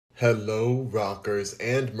Hello, rockers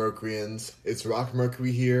and Mercuryans. It's Rock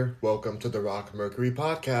Mercury here. Welcome to the Rock Mercury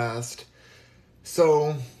podcast.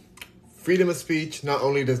 So, freedom of speech not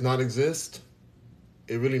only does not exist,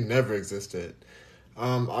 it really never existed.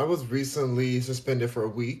 I was recently suspended for a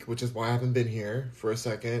week, which is why I haven't been here for a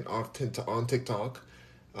second on TikTok,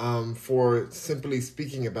 for simply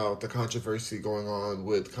speaking about the controversy going on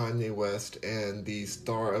with Kanye West and the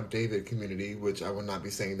Star of David community, which I will not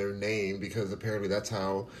be saying their name because apparently that's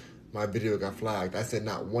how my video got flagged. I said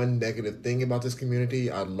not one negative thing about this community.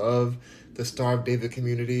 I love the Star of David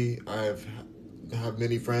community. Have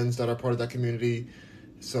many friends that are part of that community.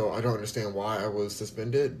 So I don't understand why I was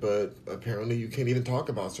suspended, but apparently you can't even talk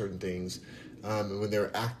about certain things when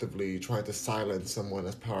they're actively trying to silence someone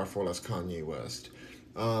as powerful as Kanye West.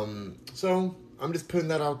 So I'm just putting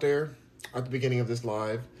that out there at the beginning of this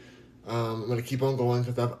live. I'm going to keep on going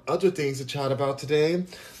because I have other things to chat about today,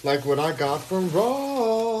 like what I got from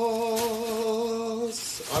Ross.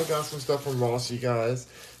 I got some stuff from Ross, you guys.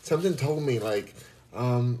 Something told me,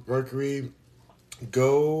 Mercury,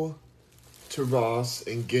 go to Ross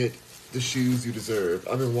and get the shoes you deserve.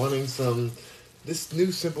 I've been wanting this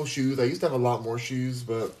new simple shoes. I used to have a lot more shoes,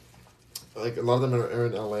 but like a lot of them are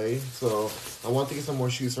in LA. So I want to get some more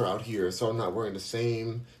shoes for out here, so I'm not wearing the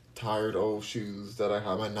same tired old shoes that I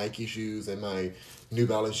have. My Nike shoes and my New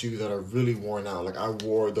Balance shoes that are really worn out. Like I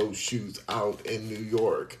wore those shoes out in New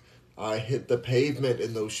York. I hit the pavement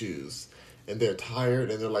in those shoes. And they're tired,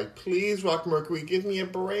 and they're like, please, Rock Mercury, give me a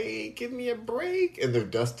break, And they're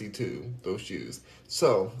dusty, too, those shoes.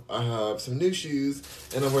 So, I have some new shoes,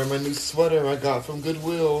 and I'm wearing my new sweater I got from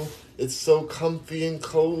Goodwill. It's so comfy and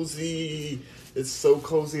cozy. It's so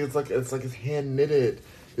cozy, it's like it's hand knitted.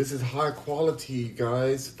 This is high quality, you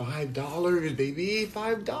guys. $5, baby,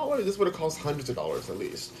 $5. This would have cost hundreds of dollars at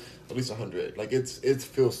least 100. Like it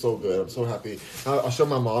feels so good. I'm so happy. I'll show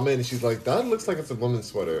my mom it, and she's like, that looks like it's a woman's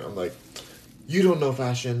sweater. I'm like, you don't know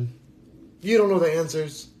fashion. You don't know the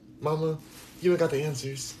answers, Mama. You ain't got the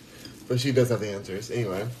answers. But she does have the answers.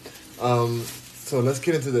 Anyway, so let's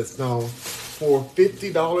get into this. Now, for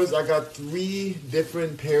 $50, I got 3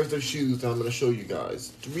 different pairs of shoes that I'm going to show you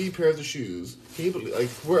guys. 3 pairs of shoes. Can you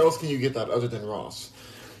believe, where else can you get that other than Ross?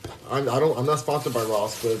 I'm not sponsored by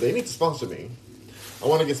Ross, but they need to sponsor me. I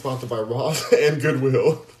want to get sponsored by Ross and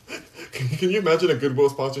Goodwill. Can you imagine a Goodwill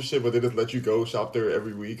sponsorship where they just let you go shop there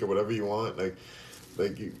every week or whatever you want? I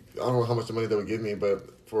don't know how much money they would give me, but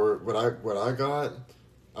for what I got,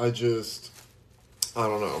 I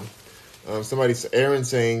don't know. Aaron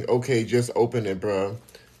saying, okay, just open it, bruh.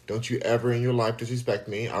 Don't you ever in your life disrespect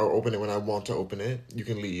me. I'll open it when I want to open it. You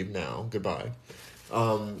can leave now. Goodbye.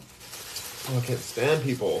 I can't stand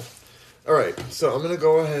people. Alright, so I'm going to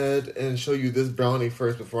go ahead and show you this brownie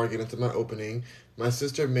first before I get into my opening. My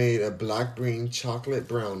sister made a black bean chocolate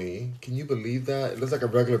brownie. Can you believe that? It looks like a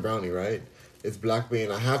regular brownie, right? It's black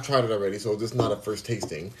bean. I have tried it already, so this is not a first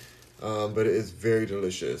tasting. But it is very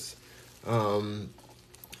delicious.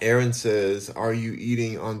 Aaron says, are you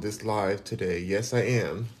eating on this live today? Yes, I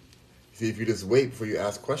am. See, if you just wait before you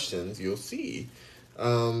ask questions, you'll see.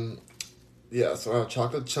 Yeah, so I have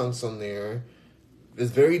chocolate chunks on there.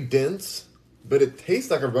 It's very dense, but it tastes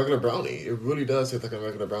like a regular brownie. It really does taste like a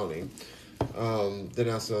regular brownie. Then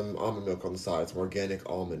I have some almond milk on the side, some organic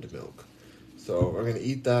almond milk. So we're going to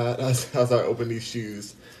eat that as I open these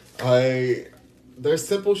shoes. They're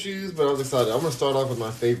simple shoes, but I was excited. I'm going to start off with my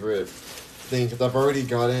favorite thing, because I've already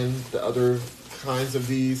gotten the other kinds of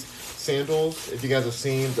these sandals. If you guys have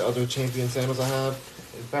seen the other Champion sandals I have.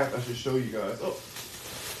 In fact, I should show you guys. Oh,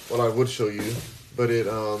 well, I would show you, but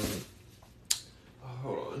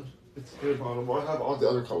hold on. It's here bottom. Well, I have all the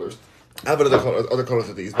other colors. I have other colors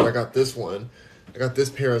of these, but I got this one. I got this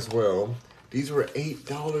pair as well. These were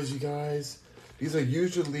 $8, you guys. These they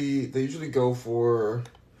usually go for,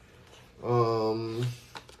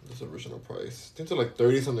 what's the original price? I think they're like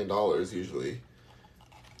 $30-something usually.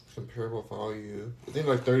 Comparable value. I think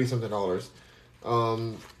like $30-something.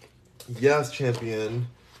 Yes, Champion.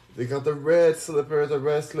 They got the red slippers, the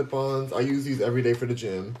red slip-ons. I use these every day for the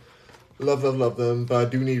gym. Love them, but I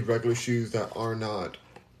do need regular shoes that are not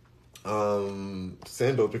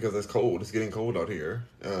sandals because it's cold. It's getting cold out here.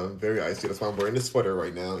 Very icy. That's why I'm wearing this sweater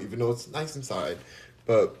right now, even though it's nice inside.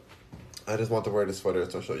 But I just want to wear this sweater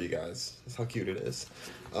to show you guys. That's how cute it is.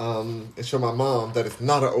 And show my mom that it's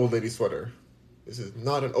not an old lady sweater. This is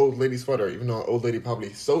not an old lady sweater, even though an old lady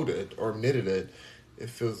probably sewed it or knitted it. It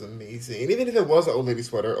feels amazing. And even if it was an old lady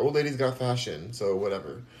sweater, old ladies got fashion, so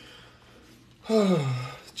whatever.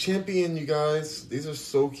 Champion, you guys. These are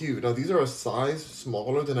so cute. Now, these are a size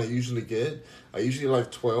smaller than I usually get. I usually like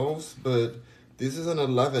 12s, but this is an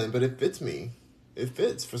 11, but it fits me. it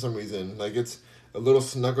fits for some reason. Like it's a little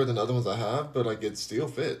snugger than the other ones I have, but like it still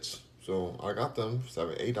fits. So I got them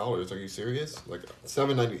for $8. Are you serious? Like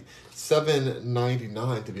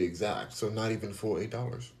 $7.99 to be exact. So not even full $8.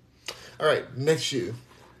 All right, next shoe,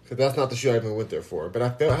 because that's not the shoe I even went there for. But I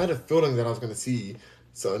had a feeling that I was gonna see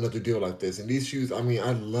another deal like this. And these shoes, I mean,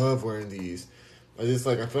 I love wearing these. I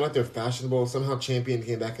feel like they're fashionable. Somehow Champion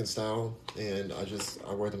came back in style, and I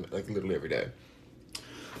wear them like literally every day.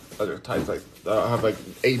 Other types, like I have like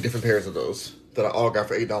 8 different pairs of those that I all got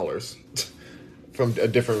for $8 from a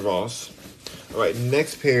different Ross. All right,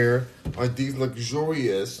 next pair are these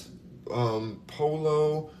luxurious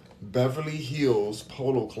Polo Beverly Hills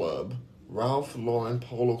Polo Club, Ralph Lauren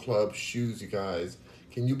Polo Club shoes, you guys.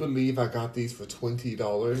 Can you believe I got these for $20?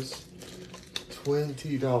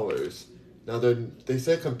 $20. Now they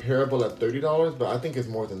said comparable at $30, but I think it's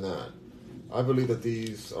more than that. I believe that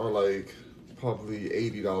these are like probably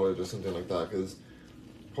 $80 or something like that. Because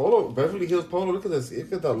Beverly Hills Polo, look at this,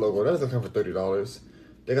 look at that logo. That doesn't come for $30.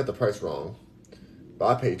 They got the price wrong. But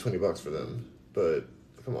I paid $20 for them. But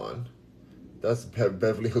come on, that's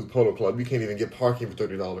Beverly Hills Polo Club. You can't even get parking for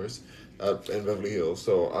 $30 in Beverly Hills.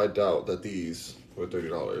 So I doubt that these were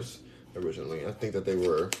 $30 originally. I think that they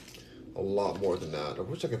were a lot more than that. I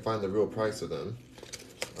wish I could find the real price of them.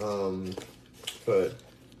 But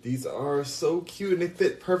these are so cute and they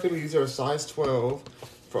fit perfectly. These are a size 12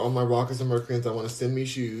 for all my rockers and Mercuryans that want to send me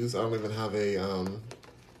shoes. I don't even have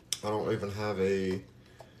a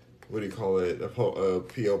what do you call it? A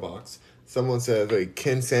PO box. Someone says, like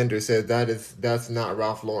Ken Sanders said, that's not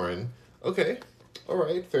Ralph Lauren. Okay, all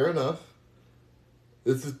right, fair enough.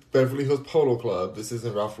 This is Beverly Hills Polo Club. This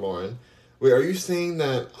isn't Ralph Lauren. Wait, are you saying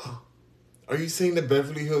that? Are you saying that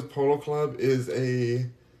Beverly Hills Polo Club is a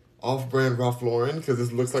off-brand Ralph Lauren because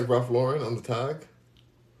this looks like Ralph Lauren on the tag?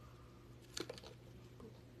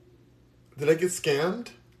 Did I get scammed?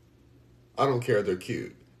 I don't care. They're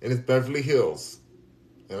cute, and it's Beverly Hills,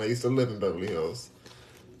 and I used to live in Beverly Hills,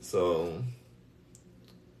 so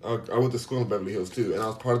I went to school in Beverly Hills too, and I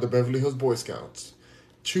was part of the Beverly Hills Boy Scouts,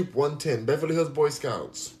 Troop 110, Beverly Hills Boy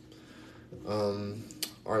Scouts.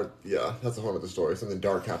 Yeah, that's a whole other story. Something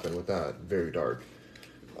dark happened with that. Very dark.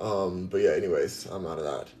 But yeah, anyways, I'm out of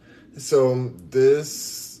that. So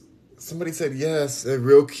somebody said, yes, they're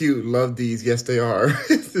real cute. Love these. Yes, they are.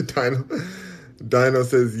 Dino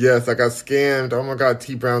says, yes, I got scammed. Oh my God.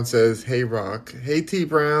 T Brown says, hey, Rock. Hey, T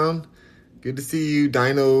Brown. Good to see you.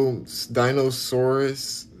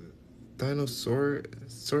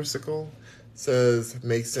 Dinosaursicle says,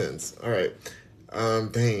 makes sense. All right.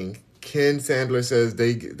 Dang. Ken Sandler says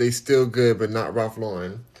they still good, but not Ralph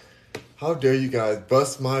Lauren. How dare you guys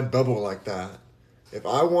bust my bubble like that? If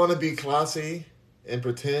I want to be classy and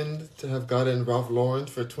pretend to have gotten Ralph Lauren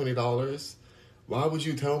for $20, why would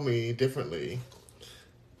you tell me differently?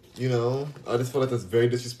 You know, I just feel like that's very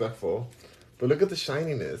disrespectful. But look at the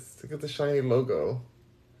shininess. Look at the shiny logo.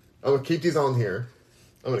 I'm going to keep these on here.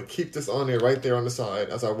 I'm going to keep this on here right there on the side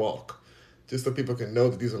as I walk. Just so people can know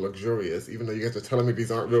that these are luxurious, even though you guys are telling me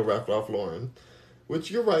these aren't real Ralph Lauren.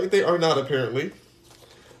 Which, you're right, they are not, apparently.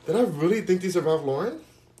 Did I really think these are Ralph Lauren?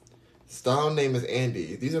 Style name is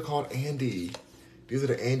Andy. These are called Andy. These are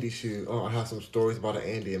the Andy shoes. Oh, I have some stories about an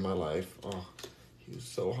Andy in my life. Oh, he was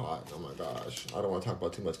so hot. Oh, my gosh. I don't want to talk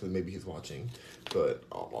about too much because maybe he's watching. But,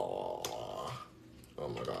 oh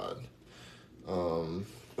my God.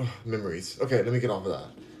 Memories. Okay, let me get off of that.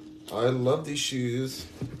 I love these shoes.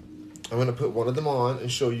 I'm going to put one of them on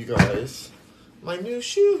and show you guys my new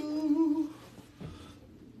shoe.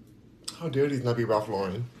 How dare these not be Ralph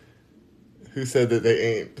Lauren? Who said that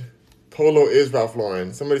they ain't? Polo is Ralph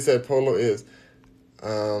Lauren. Somebody said Polo is.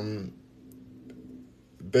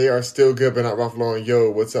 They are still good, but not Ralph Lauren.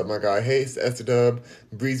 Yo, what's up, my guy? Hey, it's Esther Dub.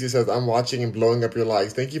 Breezy says, I'm watching and blowing up your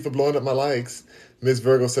likes. Thank you for blowing up my likes. Miss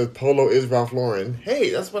Virgo says, Polo is Ralph Lauren. Hey,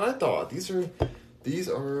 that's what I thought. These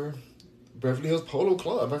are Beverly Hills Polo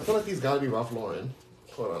Club. I feel like these gotta be Ralph Lauren.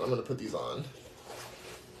 Hold on, I'm gonna put these on.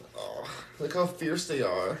 Oh, look how fierce they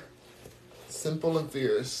are. Simple and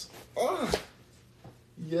fierce. Oh,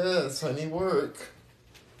 yes, honey, work.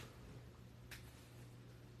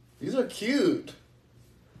 These are cute.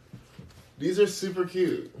 These are super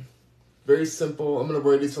cute. Very simple. I'm gonna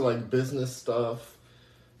wear these for like business stuff,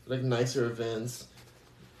 like nicer events,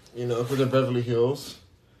 you know, for the Beverly Hills.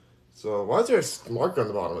 So why is there a marker on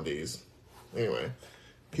the bottom of these? Anyway,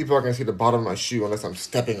 people are going to see the bottom of my shoe unless I'm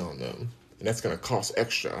stepping on them. And that's going to cost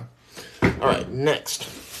extra. All right, next.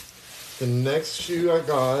 The next shoe I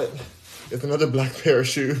got is another black pair of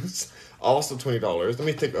shoes. Also $20. Let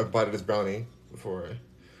me take a bite of this brownie before I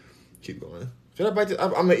keep going. Should I bite this?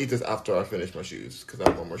 I'm going to eat this after I finish my shoes because I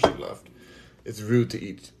have one more shoe left. it's rude to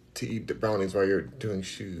eat the brownies while you're doing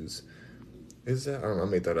shoes. Is that? I don't know. I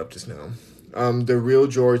made that up just now. The real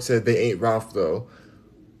George said they ain't Ralph though.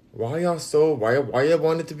 Why y'all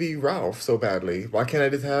want it to be Ralph so badly? Why can't I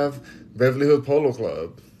just have Beverly Hills Polo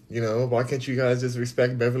Club? You know, why can't you guys just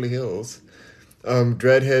respect Beverly Hills?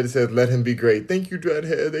 Dreadhead said, let him be great. Thank you,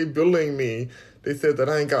 Dreadhead. They bullying me. They said that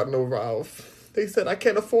I ain't got no Ralph. They said I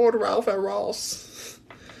can't afford Ralph at Ross.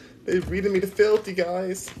 They reading me to filthy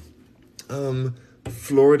guys.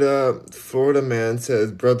 Florida man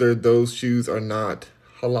says, brother, those shoes are not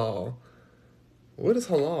halal. What is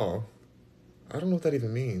halal? I don't know what that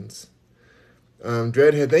even means.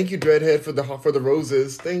 Dreadhead, thank you, Dreadhead, for the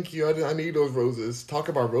roses. Thank you. I need those roses. Talk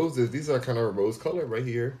about roses. These are kind of rose color right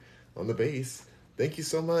here on the base. Thank you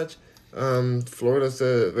so much. Florida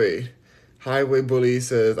said, wait. Highway Bully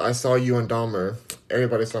says, I saw you on Dahmer.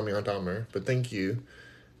 Everybody saw me on Dahmer, but thank you.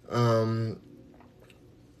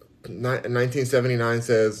 1979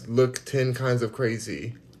 says, look 10 kinds of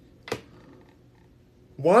crazy.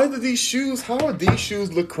 Why do these shoes, how are these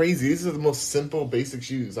shoes look crazy? These are the most simple, basic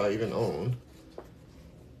shoes I even own.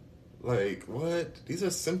 Like, what? These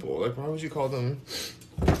are simple. Like, why would you call them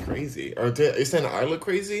crazy? Are you saying I look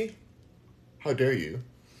crazy? How dare you?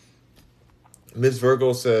 Miss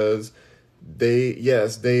Virgo says,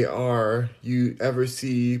 they are. You ever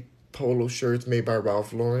see polo shirts made by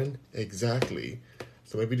Ralph Lauren? Exactly.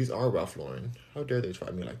 So maybe these are Ralph Lauren. How dare they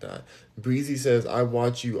try me like that? Breezy says, I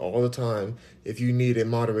watch you all the time. If you need a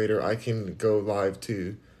moderator, I can go live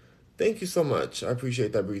too. Thank you so much. I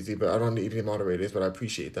appreciate that, Breezy, but I don't need any moderators, but I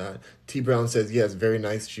appreciate that. T Brown says, yes, very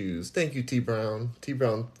nice shoes. Thank you, T Brown. T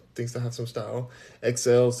Brown thinks I have some style.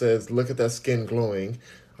 XL says, look at that skin glowing.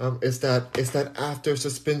 It's that after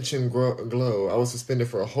suspension glow. I was suspended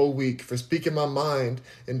for a whole week for speaking my mind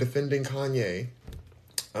and defending Kanye.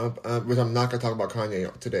 Which I'm not going to talk about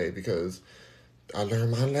Kanye today because I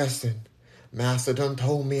learned my lesson. Master done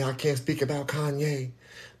told me I can't speak about Kanye.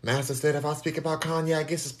 Master said if I speak about Kanye, I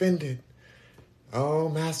get suspended. Oh,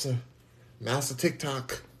 Master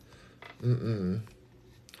TikTok.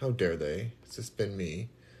 How dare they suspend me?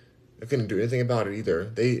 I couldn't do anything about it either.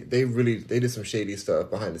 They did some shady stuff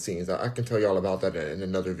behind the scenes. I can tell y'all about that in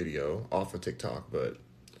another video off of TikTok, but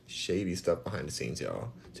shady stuff behind the scenes,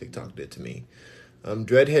 y'all. TikTok did to me.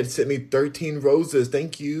 Dreadhead sent me 13 roses.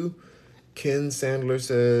 Thank you. Ken Sandler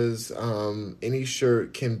says, any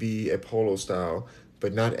shirt can be a polo style,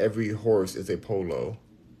 but not every horse is a polo.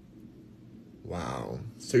 Wow.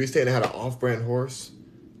 So you're saying I had an off-brand horse?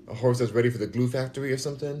 A horse that's ready for the glue factory or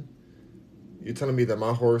something? You're telling me that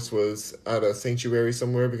my horse was at a sanctuary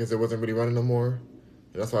somewhere because it wasn't really running no more?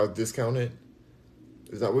 And that's why I was discounted?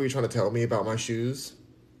 Is that what you're trying to tell me about my shoes?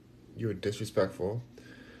 You're disrespectful.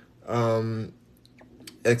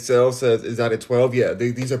 XL says, is that a 12? Yeah,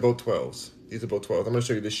 these are both 12s. These are both 12s. I'm going to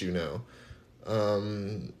show you the shoe now.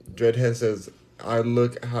 Dreadhead says,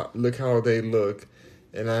 look how they look,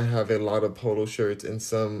 and I have a lot of polo shirts and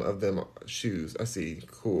some of them shoes. I see.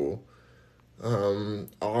 Cool.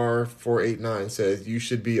 R489 says, you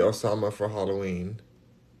should be Osama for Halloween.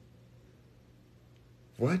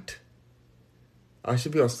 What? I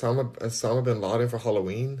should be Osama bin Laden for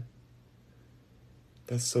Halloween?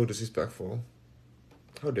 That's so disrespectful.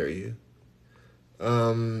 How dare you?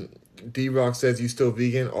 D-Rock says, you still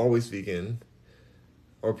vegan? Always vegan.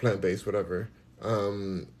 Or plant-based, whatever.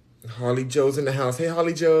 Holly Joe's in the house. Hey,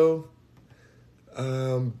 Holly Joe.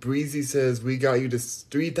 Breezy says, we got you to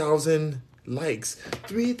 3,000 likes.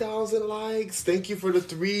 3,000 likes. Thank you for the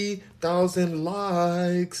 3,000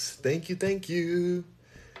 likes. Thank you.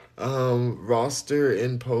 Roster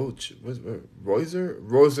in Poach.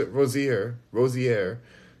 Rosier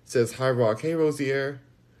says, hi, Rock. Hey, Rosier.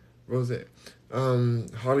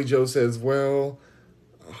 Holly Joe says, well,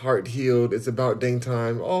 heart healed. It's about dang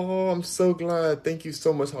time. Oh, I'm so glad. Thank you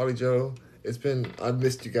so much, Holly Joe. I've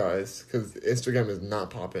missed you guys because Instagram is not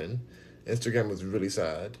popping. Instagram was really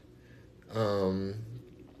sad.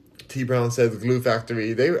 T Brown says Glue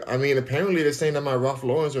Factory. Apparently they're saying that my Ralph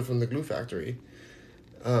Laurens are from the Glue Factory.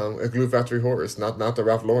 A Glue Factory horse, not the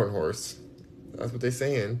Ralph Lauren horse. That's what they're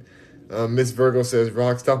saying. Miss Virgo says,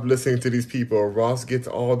 Rock, stop listening to these people. Ross gets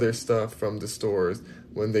all their stuff from the stores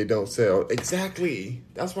when they don't sell. Exactly.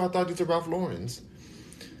 That's why I thought these are Ralph Lauren's.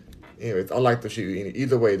 Anyways, I like the shoe.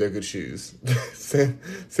 Either way, they're good shoes.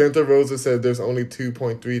 Santa Rosa said there's only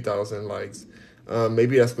 2.3 thousand likes.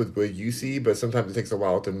 Maybe that's what you see, but sometimes it takes a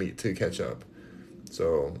while to catch up.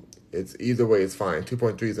 So it's either way, it's fine.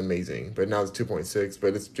 2.3 is amazing, but now it's 2.6,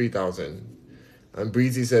 but it's 3,000.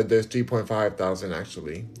 Breezy said there's 3.5 thousand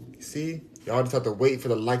actually. See, y'all just have to wait for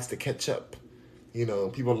the likes to catch up. You know,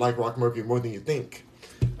 people like Rock Mercury more than you think.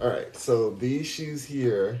 All right, so these shoes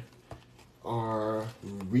here are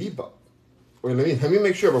Reebok. Wait, let me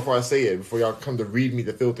make sure before I say it, before y'all come to read me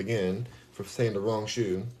the filth again for saying the wrong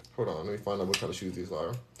shoe. Hold on, let me find out what kind of shoes these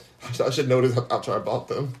are. I should notice after I bought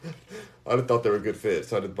them. I just thought they were a good fit,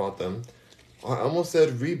 so I just bought them. I almost said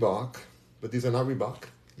Reebok, but these are not Reebok.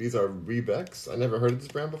 These are Reeboks. I never heard of this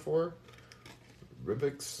brand before.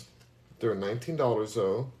 Reeboks. They're $19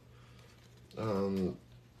 though.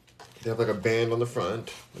 They have like a band on the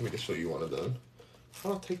front. Let me just show you one of them. I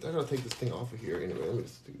gotta take this thing off of here anyway. Let me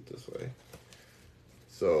just do it this way.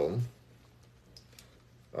 So,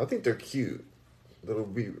 I think they're cute. Little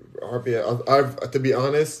RBI. To be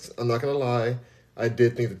honest, I'm not gonna lie. I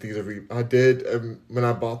did think that these are when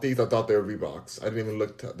I bought these, I thought they were Reeboks. I didn't even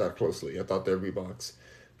look that closely. I thought they were Reeboks.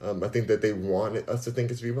 I think that they wanted us to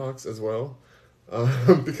think it's Reeboks as well,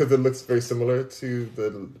 because it looks very similar to the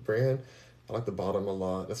brand. I like the bottom a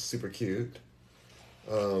lot. That's super cute.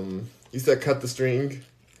 You said cut the string.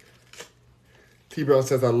 T Brown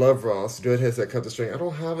says I love Ross. Dreadhead said cut the string. I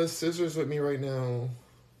don't have his scissors with me right now.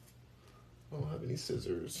 I don't have any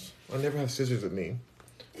scissors. I never have scissors with me.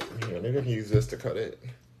 Here, maybe I can use this to cut it.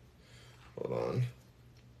 Hold on.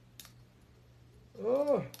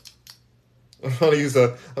 Oh. I'm trying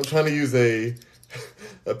to use a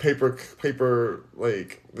paper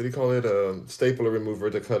like, what do you call it? Stapler remover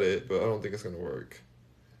to cut it, but I don't think it's gonna work.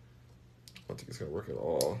 I don't think it's gonna work at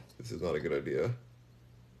all. This is not a good idea.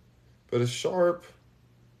 But it's sharp.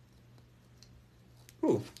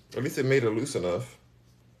 Ooh, at least it made it loose enough.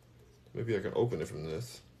 Maybe I can open it from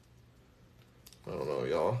this. I don't know,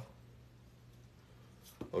 y'all.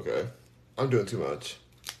 Okay, I'm doing too much.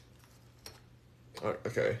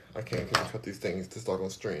 Okay, I can't cut these things to start on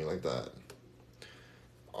string like that.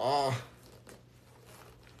 Ah.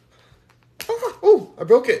 Oh, I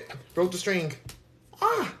broke it. Broke the string.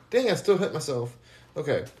 Ah, dang, I still hit myself.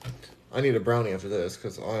 Okay, I need a brownie after this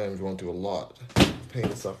because I am going through a lot of pain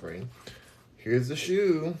and suffering. Here's the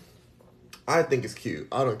shoe. I think it's cute.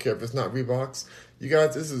 I don't care if it's not Reeboks. You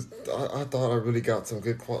guys, I thought I really got some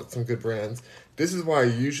good brands. This is why I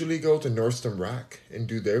usually go to Nordstrom Rack and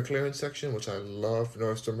do their clearance section, which I love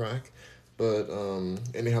Nordstrom Rack. But, and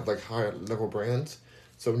they have like higher level brands.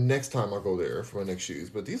 So next time I'll go there for my next shoes.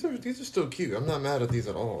 But these are still cute. I'm not mad at these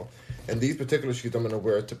at all. And these particular shoes I'm going to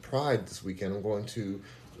wear to Pride this weekend. I'm going to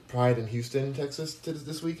Pride in Houston, Texas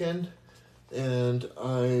this weekend. And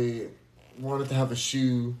I wanted to have a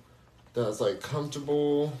shoe that's like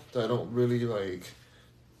comfortable, that I don't really like,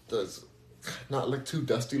 that's not like too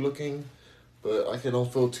dusty looking, but I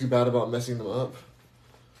don't feel too bad about messing them up.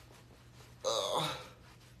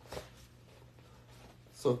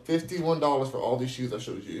 So $51 for all these shoes I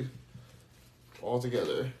showed you, all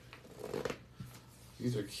together.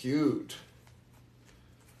 These are cute.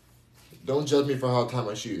 Don't judge me for how I tie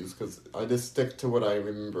my shoes, because I just stick to what I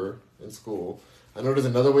remember in school. I know there's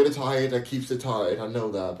another way to tie it that keeps it tied. I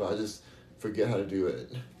know that, but I just forget how to do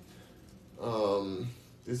it.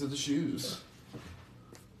 These are the shoes.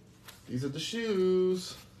 These are the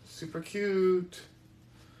shoes. Super cute.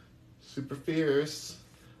 Super fierce.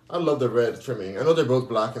 I love the red trimming. I know they're both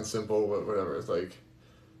black and simple, but whatever. It's like,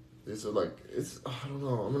 these are like, I don't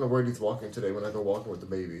know. I'm going to wear these walking today when I go walking with the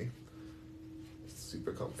baby. It's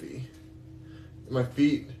super comfy. My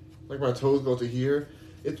feet, like my toes go to here.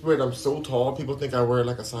 It's weird, I'm so tall, people think I wear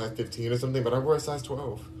like a size 15 or something, but I wear a size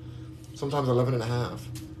 12. Sometimes 11 and a half.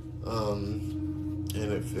 And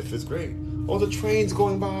if it's great. Oh, the train's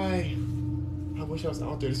going by. I wish I was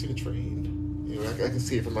out there to see the train. You know, I can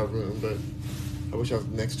see it from my room, but I wish I was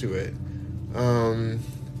next to it.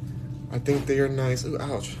 I think they are nice. Ooh,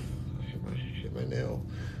 ouch. I hit my nail.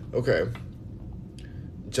 Okay.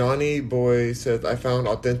 Johnny Boy says, I found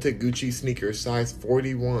authentic Gucci sneakers, size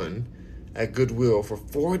 41, at Goodwill for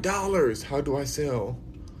 $4. How do I sell?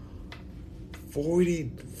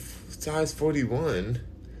 Size 41?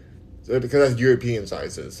 So, because that's European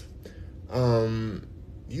sizes.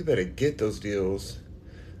 You better get those deals.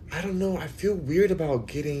 I don't know. I feel weird about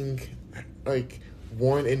getting, like,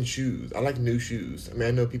 worn-in shoes. I like new shoes. I mean,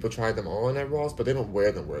 I know people try them on at Ross, but they don't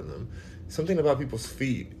wear them. Something about people's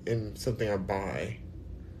feet and something I buy.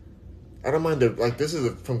 I don't mind this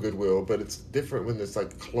is from Goodwill, but it's different when it's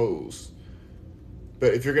like clothes.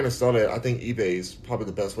 But if you're gonna sell it, I think eBay is probably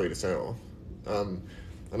the best way to sell.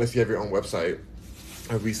 Unless you have your own website,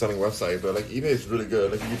 a reselling website. But like eBay is really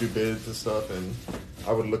good. Like you can do bids and stuff, and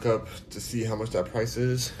I would look up to see how much that price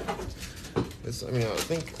is. I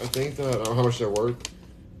think that I don't know how much they're worth.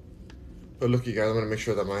 But look, you guys, I'm gonna make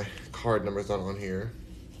sure that my card number is not on here.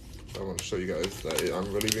 I want to show you guys that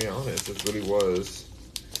I'm really being honest. This really was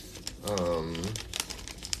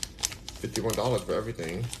 $51 for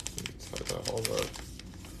everything. Hold up.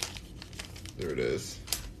 There it is.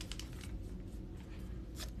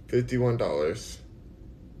 $51.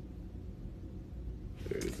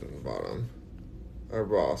 There it is on the bottom.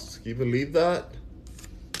 Ross, can you believe that?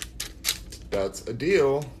 That's a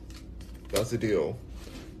deal. That's a deal.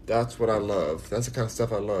 That's what I love. That's the kind of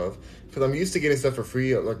stuff I love. Because I'm used to getting stuff for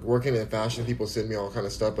free. Like working in fashion, people send me all kind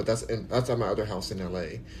of stuff. But that's at my other house in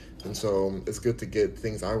LA. And so it's good to get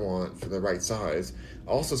things I want for the right size.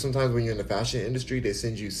 Also, sometimes when you're in the fashion industry, they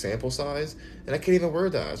send you sample size. And I can't even wear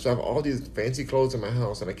that. So I have all these fancy clothes in my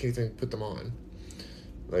house and I can't even put them on.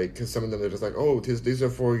 Like, because some of them, they're just like, oh, these are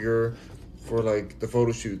for like the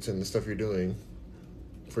photo shoots and the stuff you're doing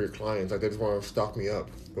for your clients. Like, they just want to stock me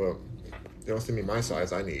up. But they don't send me my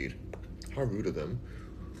size I need. How rude of them.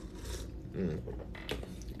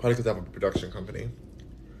 Probably because I have a production company.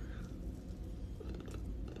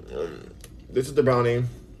 This is the brownie.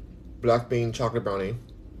 Black bean chocolate brownie.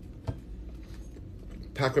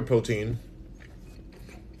 Packed with protein.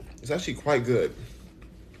 It's actually quite good.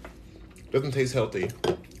 Doesn't taste healthy.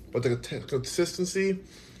 But the consistency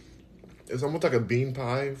is almost like a bean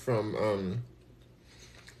pie from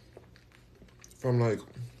like...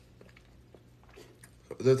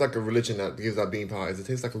 There's like a religion that gives out bean pies. It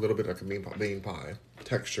tastes like a little bit like a bean pie,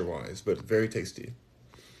 texture-wise, but very tasty.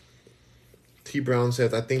 T. Brown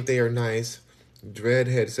says, I think they are nice.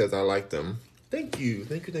 Dreadhead says, I like them. Thank you.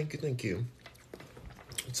 Thank you, thank you, thank you.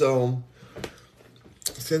 So,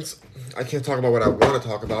 since I can't talk about what I want to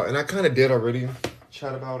talk about, and I kind of did already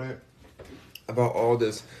chat about it, about all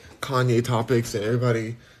this Kanye topics and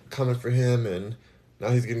everybody coming for him, and now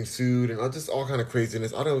he's getting sued, and just all kind of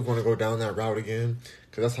craziness. I don't want to go down that route again,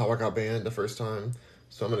 because that's how I got banned the first time.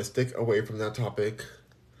 So I'm going to stick away from that topic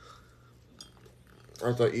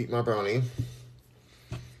after I eat my brownie.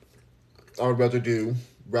 I would rather do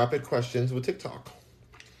rapid questions with TikTok,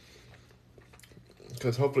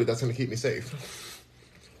 because hopefully that's going to keep me safe.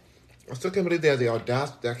 I still can't believe they had the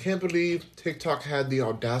audacity. I can't believe TikTok had the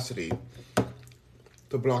audacity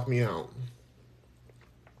to block me out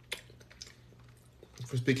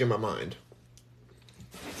for speaking my mind.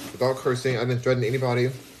 Without cursing, I didn't threaten anybody.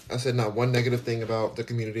 I said not one negative thing about the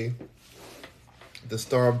community, the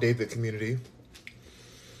Star of David community,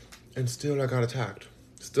 and still I got attacked.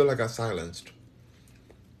 Still I got silenced.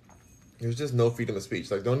 There's just no freedom of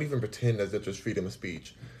speech. Like, don't even pretend as if there's freedom of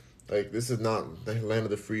speech. Like, this is not the land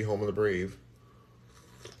of the free, home of the brave.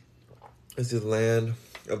 This is land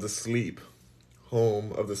of the sleep,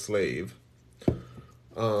 home of the slave.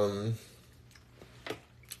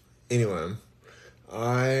 Anyway,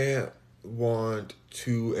 I want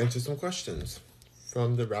to answer some questions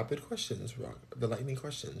from the rapid questions, the lightning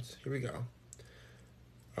questions. Here we go.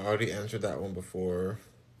 I already answered that one before.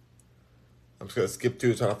 I'm just going to skip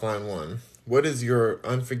through until I find one. What is your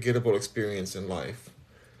unforgettable experience in life?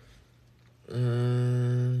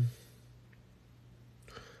 My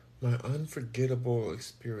unforgettable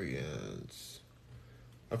experience.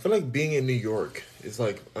 I feel like being in New York is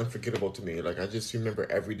like unforgettable to me. Like, I just remember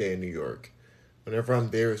every day in New York. Whenever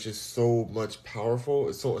I'm there, it's just so much powerful.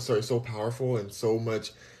 It's so powerful and so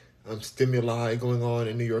much stimuli going on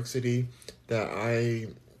in New York City that I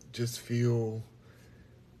just feel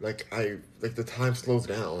like the time slows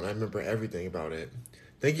down. I remember everything about it.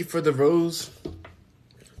 Thank you for the rose.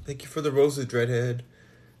 Thank you for the roses, Dreadhead.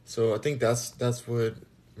 So I think that's what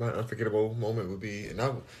my unforgettable moment would be. And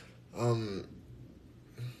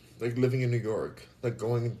like living in New York, like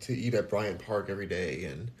going to eat at Bryant Park every day,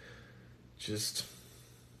 and just.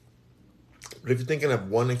 But if you're thinking of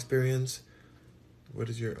one experience, what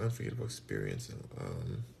is your unforgettable experience?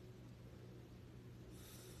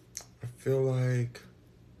 I feel like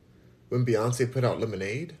when Beyonce put out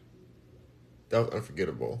Lemonade, that was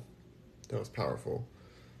unforgettable. That was powerful.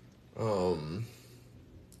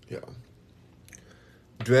 Yeah.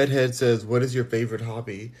 Dreadhead says, what is your favorite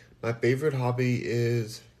hobby? My favorite hobby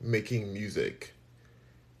is making music.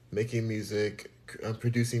 Making music,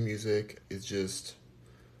 producing music is just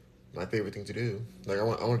my favorite thing to do. Like, I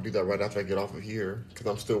want to do that right after I get off of here, because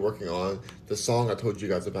I'm still working on the song I told you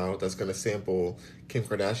guys about that's going to sample Kim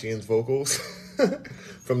Kardashian's vocals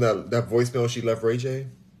from that voicemail she left Ray J.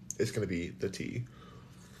 It's going to be the tea.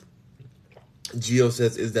 Gio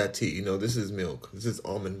says, is that tea? No, this is milk. This is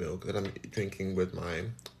almond milk that I'm drinking with my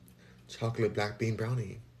chocolate black bean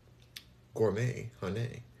brownie. Gourmet,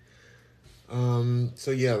 honey.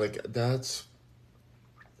 So yeah, like, that's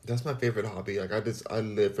my favorite hobby. Like, I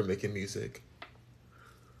live for making music.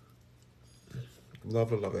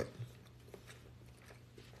 Love it.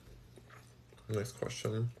 Next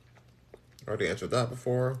question. I already answered that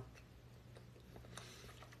before.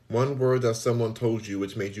 One word that someone told you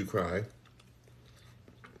which made you cry.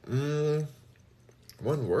 One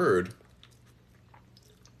word.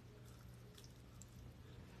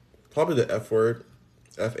 Probably the F word.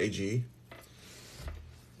 F-A-G.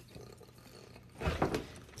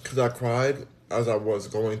 Because I cried as I was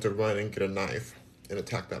going to run and get a knife and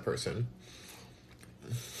attack that person.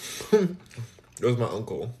 It was my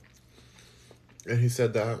uncle. And he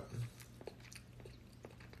said that.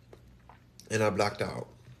 And I blacked out.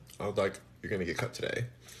 I was like, you're going to get cut today.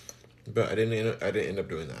 But I didn't end up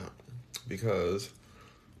doing that. Because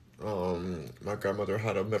my grandmother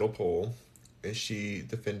had a metal pole. And she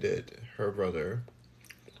defended her brother.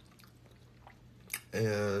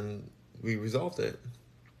 And we resolved it.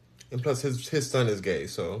 And plus, his son is gay,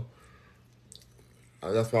 so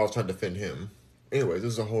that's why I was trying to defend him. Anyways,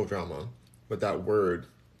 this is a whole drama. But that word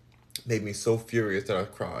made me so furious that I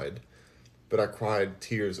cried. But I cried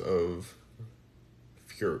tears of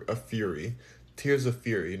fury. Tears of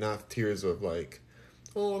fury, not tears of like,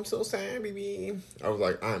 oh, I'm so sad, baby. I was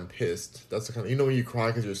like, I'm pissed. That's the kind of, you know when you cry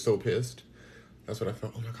because you're so pissed? That's what I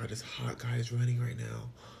felt. Oh my God, this hot guy is running right now.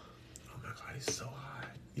 Oh my God, he's so hot.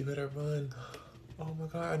 You better run. Oh my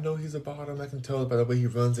God, I know he's a bottom. I can tell by the way he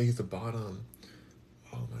runs that he's a bottom.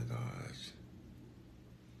 Oh my gosh.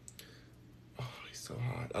 Oh, he's so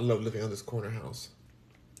hot. I love living on this corner house.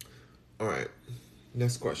 All right,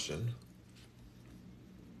 next question.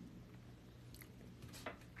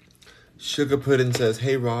 Sugar Pudding says,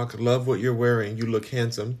 hey Rock, love what you're wearing. You look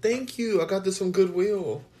handsome. Thank you. I got this from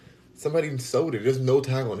Goodwill. Somebody sold it. There's no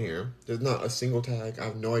tag on here. There's not a single tag. I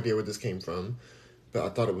have no idea where this came from. But I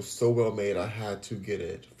thought it was so well made, I had to get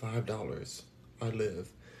it. $5. I live.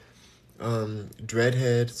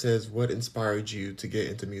 Dreadhead says, what inspired you to get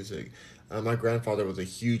into music? My grandfather was a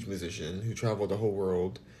huge musician who traveled the whole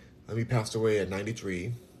world. He passed away at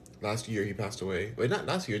 93. Last year he passed away. Wait, not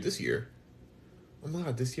last year, this year. Oh my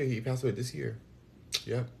God, this year. He passed away this year.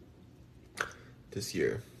 Yep. This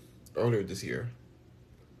year. Earlier this year.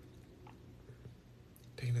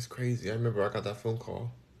 Dang, that's crazy. I remember I got that phone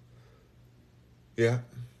call. Yeah.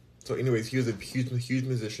 So anyways, he was a huge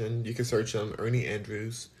musician. You can search him, Ernie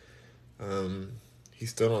Andrews.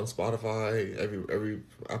 He's still on Spotify, every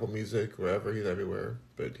Apple Music, wherever. He's everywhere.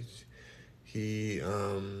 But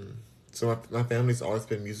so my family's always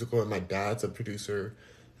been musical, and my dad's a producer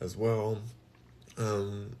as well.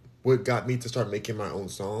 What got me to start making my own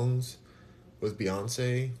songs was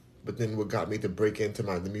Beyonce. But then what got me to break into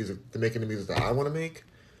making the music that I want to make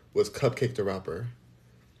was Cupcake the Rapper.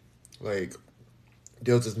 Like,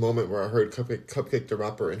 there was this moment where I heard Cupcake the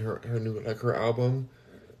Rapper in her new, like, her album.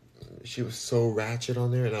 She was so ratchet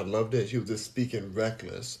on there, and I loved it. She was just speaking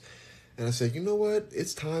reckless. And I said, you know what?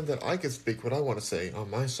 It's time that I can speak what I want to say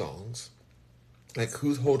on my songs. Like,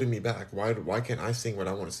 who's holding me back? Why can't I sing what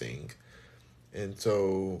I want to sing? And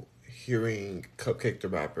so hearing Cupcake the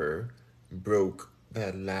Rapper broke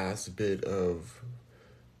that last bit of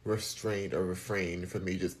restraint or refrain for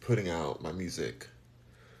me just putting out my music.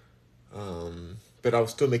 But I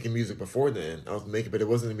was still making music before then. But it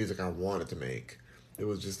wasn't the music I wanted to make. It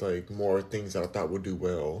was just like more things that I thought would do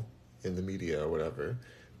well in the media or whatever.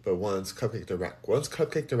 But once Cupcake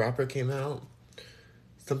the Rapper came out,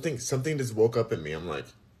 something just woke up in me. I'm like,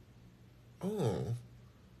 oh,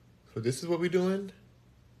 so this is what we're doing?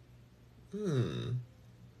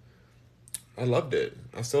 I loved it.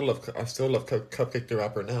 I still love Cupcake the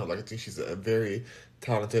Rapper now. Like, I think she's a very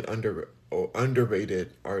talented,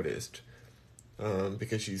 underrated artist.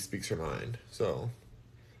 Because she speaks her mind. So,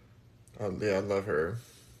 yeah, I love her.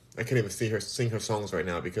 I can't even sing her songs right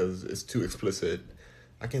now because it's too explicit.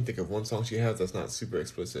 I can't think of one song she has that's not super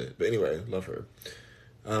explicit. But anyway, love her.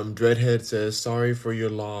 Dreadhead says, sorry for your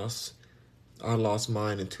loss. I lost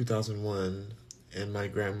mine in 2001 and my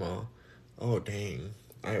grandma. Oh, dang.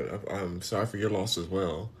 I'm sorry for your loss as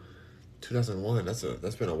well. 2001,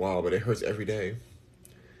 that's been a while, but it hurts every day.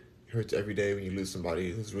 It hurts every day when you lose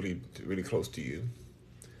somebody who's really, really close to you.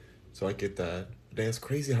 So I get that. Dang, it's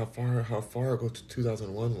crazy how far ago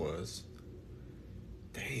 2001 was.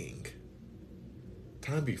 Dang.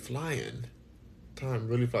 Time be flying. Time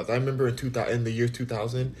really flies. I remember in the year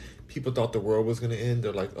 2000, people thought the world was going to end.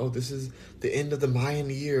 They're like, oh, this is the end of the Mayan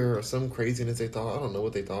year or some craziness they thought. I don't know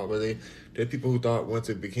what they thought, but there are people who thought once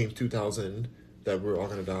it became 2000 that we're all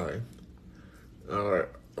going to die. Alright.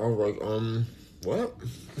 I was like, what?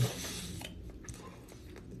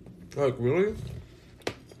 Like, really?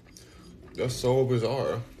 That's so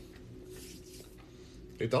bizarre.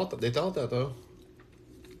 They thought that though.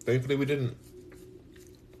 Thankfully we didn't.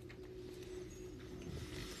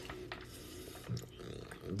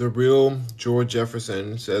 The real George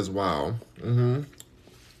Jefferson says, wow.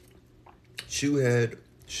 Shoehead,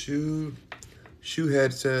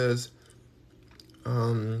 Shoehead says,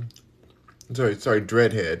 um, sorry,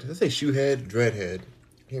 Dreadhead. Did I say Shoehead? Dreadhead.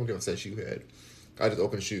 I can't believe I said Shoehead. I just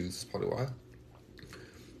opened shoes. That's probably why.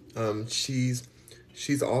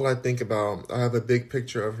 She's all I think about. I have a big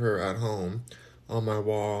picture of her at home on my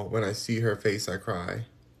wall. When I see her face, I cry.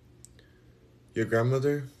 Your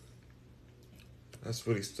grandmother? That's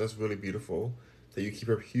really beautiful. That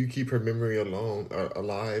you keep her memory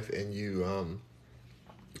alive, and you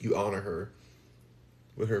honor her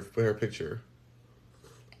with her picture.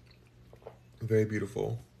 Very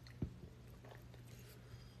beautiful.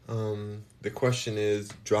 The question is,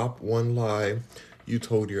 drop one lie you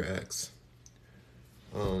told your ex.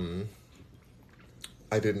 I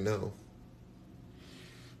didn't know.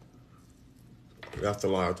 That's the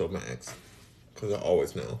lie I told my ex, because I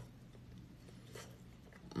always know.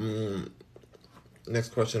 Next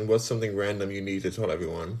question, what's something random you need to tell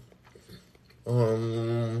everyone?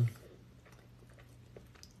 Go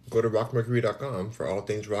to rockmercury.com for all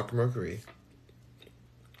things Rock Mercury.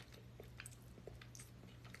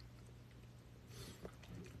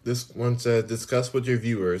 This one says, discuss with your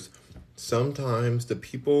viewers. Sometimes the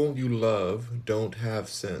people you love don't have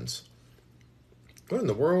sense. What in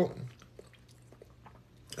the world?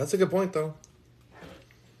 That's a good point, though.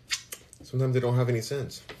 Sometimes they don't have any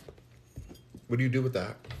sense. What do you do with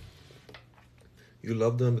that? You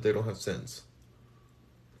love them, but they don't have sense.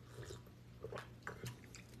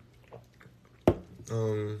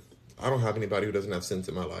 I don't have anybody who doesn't have sense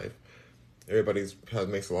in my life. Everybody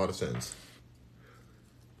makes a lot of sense.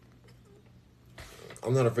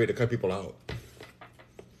 I'm not afraid to cut people out.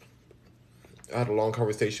 I had a long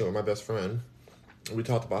conversation with my best friend. We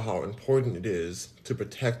talked about how important it is to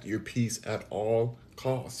protect your peace at all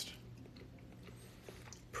cost.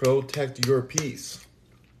 Protect your peace.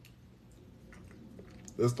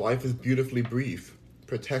 This life is beautifully brief.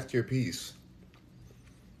 Protect your peace.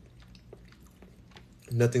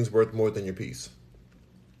 Nothing's worth more than your peace.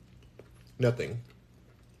 Nothing.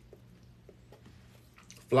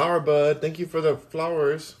 Flower Bud, thank you for the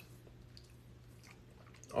flowers.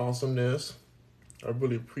 Awesomeness. I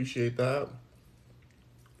really appreciate that.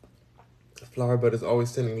 Flower Bud is always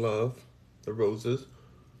sending love. The roses.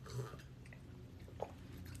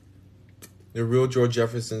 The real George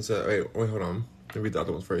Jefferson said, wait, hold on. Let me read the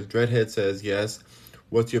other ones first. Dreadhead says, yes.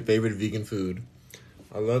 What's your favorite vegan food?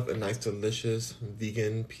 I love a nice, delicious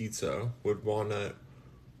vegan pizza with walnut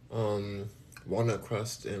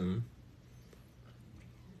crust and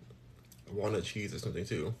walnut cheese or something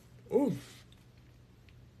too. Ooh.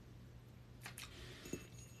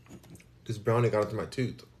 This brownie got into my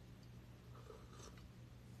tooth.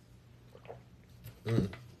 I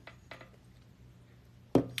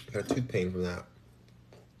got tooth pain from that.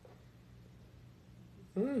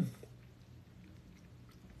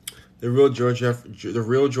 The real George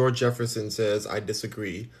Jefferson says, I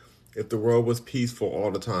disagree. If the world was peaceful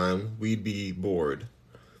all the time, we'd be bored.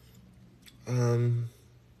 No.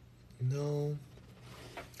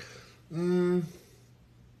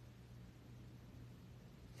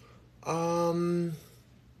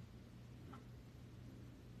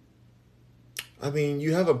 I mean,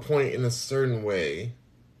 you have a point in a certain way,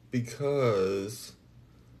 because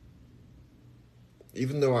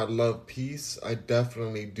even though I love peace, I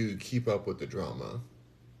definitely do keep up with the drama.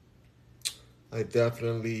 I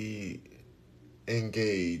definitely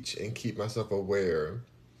engage and keep myself aware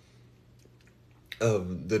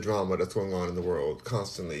of the drama that's going on in the world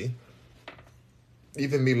constantly.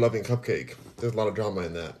 Even me loving Cupcake, there's a lot of drama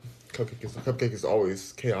in that. Cupcake is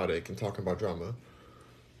always chaotic and talking about drama.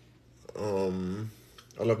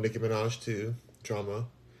 I love Nicki Minaj too, drama.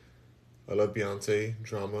 I love Beyonce,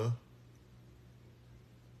 drama.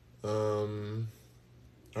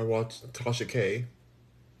 I watch Tasha K,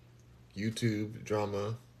 YouTube,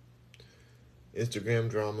 drama. Instagram,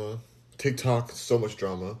 drama. TikTok, so much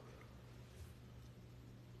drama.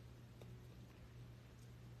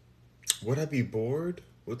 Would I be bored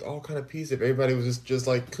with all kind of peace if everybody was just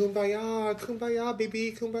like, kumbaya, kumbaya,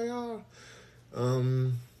 baby, kumbaya?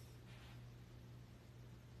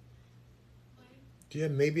 Yeah,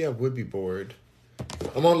 maybe I would be bored.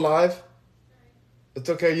 I'm on live. It's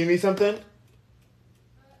okay. You need something?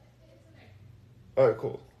 All right,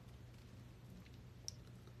 cool.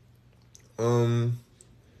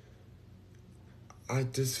 I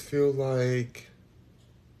just feel like,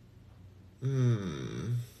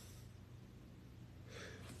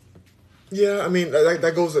 yeah, I mean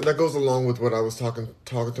that goes along with what I was talking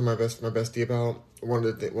to my bestie about. One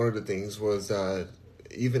of the things was that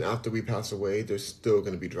even after we pass away, there's still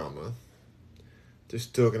going to be drama. There's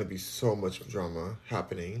still going to be so much drama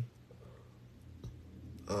happening.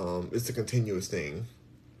 It's a continuous thing.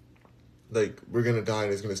 Like, we're gonna die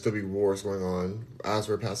and there's gonna still be wars going on as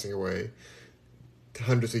we're passing away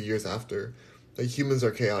hundreds of years after. Like, humans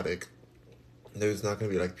are chaotic. There's not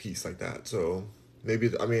gonna be like peace like that. So maybe,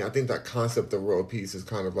 I mean, I think that concept of world peace is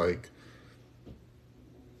kind of like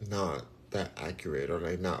not that accurate or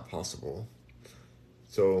like not possible.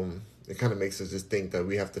 So it kind of makes us just think that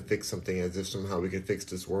we have to fix something as if somehow we can fix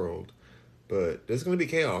this world. But there's gonna be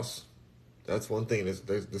chaos. That's one thing.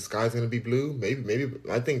 The sky's gonna be blue. Maybe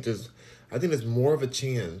I think there's more of a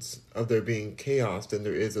chance of there being chaos than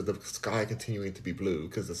there is of the sky continuing to be blue.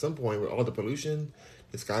 Because at some point, with all the pollution,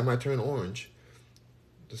 the sky might turn orange.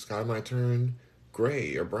 The sky might turn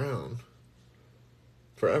gray or brown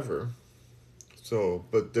forever. So,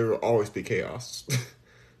 but there will always be chaos.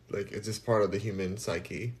 Like, it's just part of the human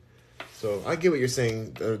psyche. So I get what you're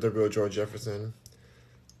saying. The real George Jefferson.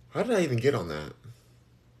 How did I even get on that?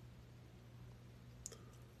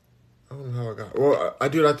 I don't know how I got. Well, I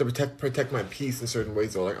do like to protect my peace in certain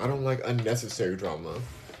ways though. Like, I don't like unnecessary drama,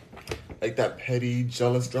 like that petty,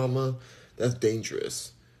 jealous drama. That's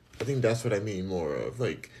dangerous. I think that's what I mean more of.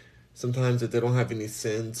 Like, sometimes if they don't have any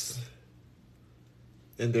sense,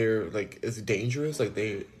 and they're like, it's dangerous.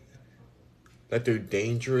 They're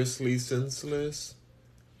dangerously senseless.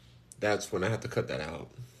 That's when I have to cut that out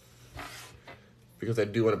because I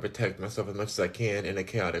do want to protect myself as much as I can in a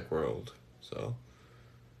chaotic world. So.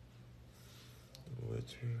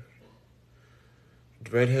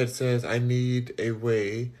 Redhead says, I need a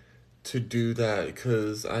way to do that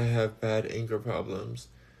because I have bad anger problems.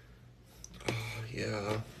 Oh,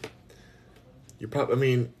 yeah. I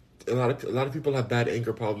mean, a lot of people have bad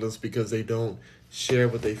anger problems because they don't share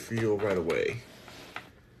what they feel right away.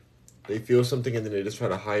 They feel something and then they just try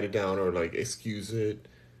to hide it down or like excuse it,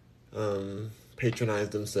 patronize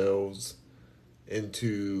themselves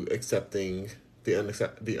into accepting the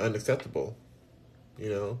unacceptable. You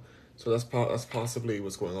know, so that's possibly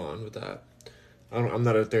what's going on with that. I'm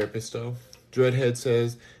not a therapist though. Dreadhead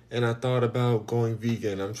says, and I thought about going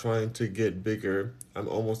vegan. I'm trying to get bigger. I'm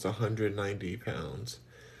almost 190 pounds.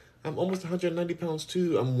 I'm almost 190 pounds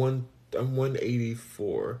too. I'm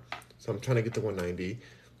 184, so I'm trying to get to 190.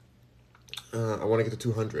 I want to get to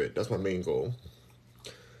 200. That's my main goal.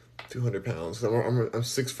 200 pounds. I'm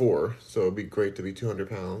 6'4", so it'd be great to be 200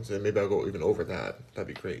 pounds, and maybe I'll go even over that. That'd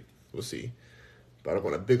be great. We'll see. But I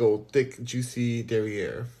want a big old, thick, juicy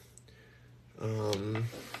derriere.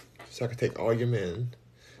 So I can take all your men.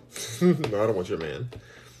 No, I don't want your man.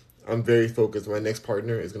 I'm very focused. My next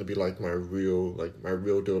partner is gonna be like my real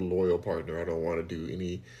deal loyal partner. I don't want to do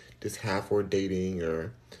any just half or dating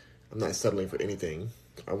or I'm not settling for anything.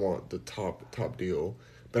 I want the top deal.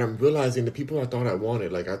 But I'm realizing the people I thought I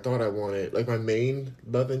wanted, like my main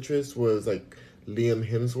love interest was like Liam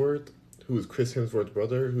Hemsworth, who was Chris Hemsworth's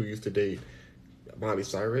brother, who used to date Miley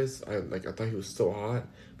Cyrus. I thought he was so hot,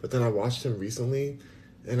 but then I watched him recently,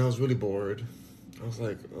 and I was really bored. I was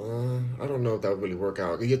like, I don't know if that would really work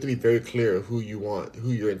out. You have to be very clear who you want,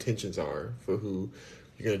 who your intentions are for who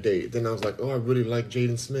you're gonna date. Then I was like, I really like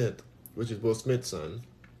Jaden Smith, which is Will Smith's son.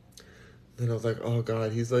 Then I was like, oh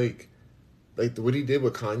God, he's like what he did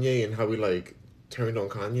with Kanye and how he like turned on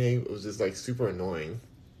Kanye was just like super annoying.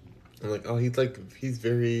 I'm like, he's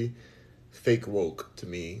very fake woke to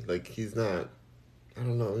me. Like he's not. I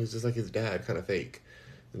don't know. He's just like his dad, kind of fake.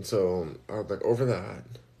 And so I was like over that.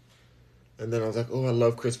 And then I was like, I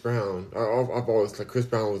love Chris Brown. I've always like Chris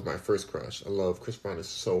Brown was my first crush. I love Chris Brown. Is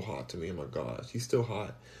so hot to me. Oh my gosh, he's still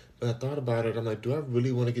hot. But I thought about it. I'm like, do I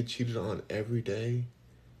really want to get cheated on every day?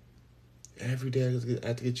 Every day I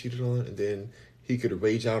have to get cheated on, and then he could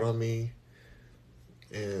rage out on me,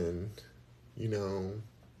 and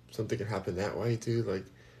something could happen that way too. Like,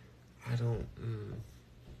 I don't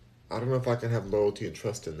know if I can have loyalty and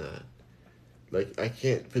trust in that. Like, I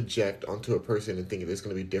can't project onto a person and think it's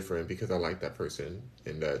going to be different because I like that person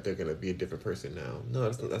and that they're going to be a different person now. No,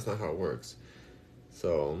 that's not how it works.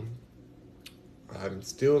 So, I'm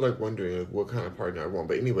still, like, wondering what kind of partner I want.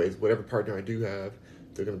 But anyways, whatever partner I do have,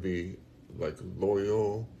 they're going to be, like,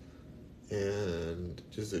 loyal and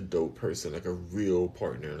just a dope person, like a real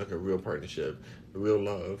partner, like a real partnership, real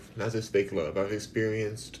love, not just fake love. I've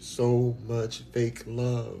experienced so much fake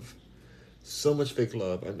love. So much fake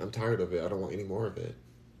love. I'm tired of it. I don't want any more of it.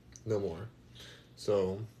 No more.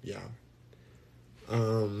 So, yeah.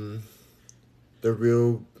 The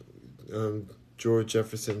real George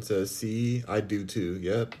Jefferson says, see, I do too.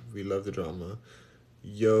 Yep, we love the drama.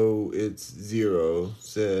 Yo, it's Zero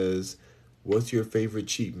says, what's your favorite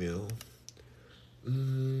cheat meal?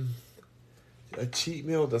 A cheat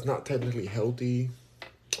meal that's not technically healthy.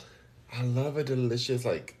 I love a delicious,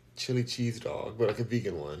 like, chili cheese dog, but like a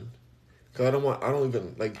vegan one. Cause I don't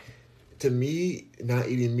even like. To me, not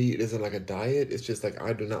eating meat isn't like a diet. It's just like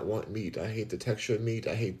I do not want meat. I hate the texture of meat.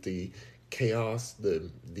 I hate the chaos,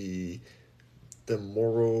 the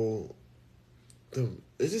moral. It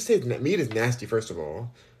just tastes meat is nasty first of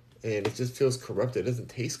all, and it just feels corrupted. It doesn't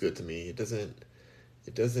taste good to me. It doesn't.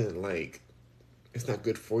 It doesn't like. It's not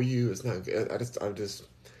good for you. It's not good. I'm just.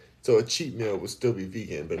 So a cheat meal would still be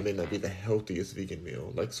vegan, but it may not be the healthiest vegan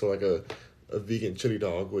meal. Like so, like a vegan chili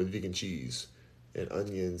dog with vegan cheese and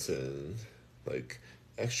onions and like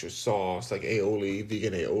extra sauce, like aioli,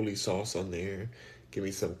 vegan aioli sauce on there. Give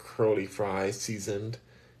me some curly fries, seasoned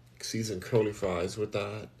curly fries with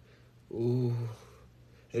that. Ooh,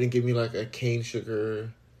 and then give me like a cane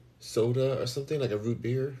sugar soda or something, like a root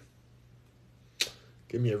beer.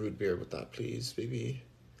 Give me a root beer with that, please, baby.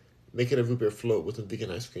 Make it a root beer float with some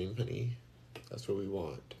vegan ice cream, honey. That's what we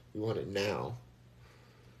want. We want it now.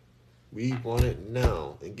 We want it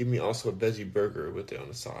now. And give me also a veggie burger with it on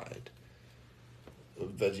the side. A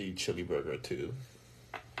veggie chili burger too.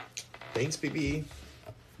 Thanks, baby.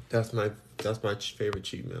 That's my favorite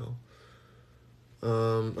cheat meal.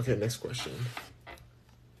 Okay, next question.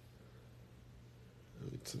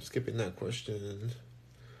 So I'm skipping that question.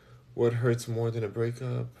 What hurts more than a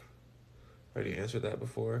breakup? I already answered that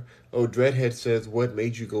before. Oh, Dreadhead says, what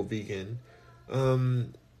made you go vegan?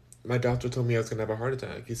 My doctor told me I was going to have a heart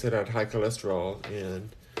attack. He said I had high cholesterol,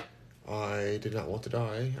 and I did not want to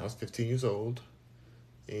die. I was 15 years old.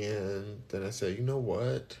 And then I said, you know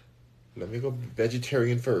what? Let me go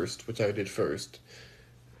vegetarian first, which I did first.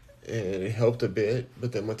 And it helped a bit,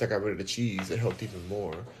 but then once I got rid of the cheese, it helped even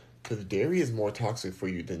more. Because dairy is more toxic for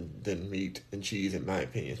you than meat and cheese, in my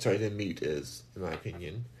opinion. Sorry, than meat is, in my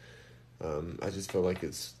opinion. I just feel like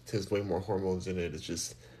there's way more hormones in it. It's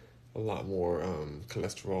just a lot more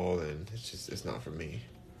cholesterol, and it's not for me.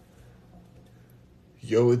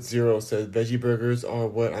 Yo, it's Zero says veggie burgers are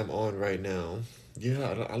what I'm on right now.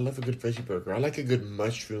 Yeah, I love a good veggie burger. I like a good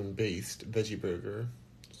mushroom based veggie burger.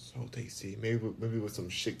 So tasty. Maybe with some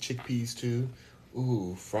chickpeas too.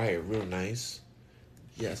 Ooh, fry it real nice.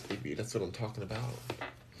 Yes, baby, that's what I'm talking about.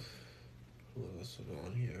 What else is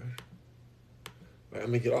on here? Right, I'm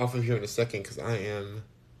gonna get off of here in a second because I am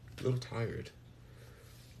a little tired.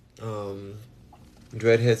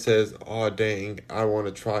 Dreadhead says, "Aw, dang, I want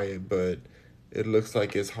to try it, but it looks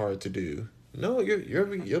like it's hard to do." No,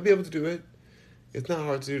 you'll be able to do it. It's not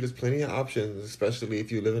hard to do. There's plenty of options, especially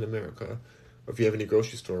if you live in America or if you have any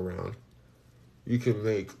grocery store around. You can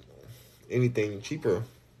make anything cheaper.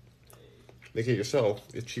 Make it yourself.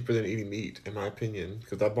 It's cheaper than eating meat, in my opinion,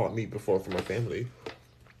 because I bought meat before for my family,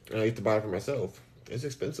 and I used to buy it for myself. It's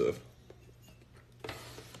expensive.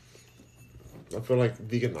 I feel like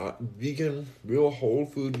vegan, real whole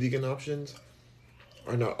food vegan options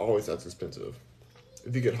are not always as expensive.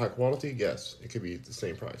 If you get high quality, yes, it could be the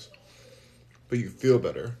same price, but you feel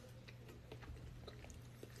better.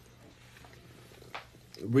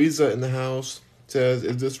 Riza in the house says,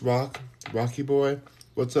 "Is this Rocky boy?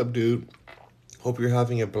 What's up, dude? Hope you're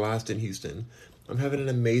having a blast in Houston." I'm having an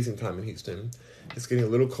amazing time in Houston. It's getting a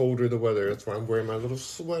little colder, the weather. That's why I'm wearing my little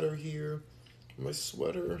sweater here. My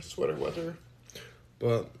sweater weather.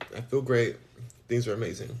 But I feel great. Things are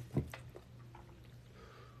amazing.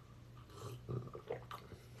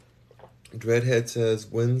 Dreadhead says,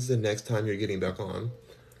 when's the next time you're getting back on?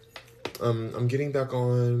 I'm getting back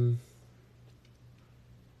on.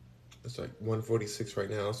 It's like 1:46 right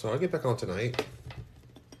now, so I'll get back on tonight.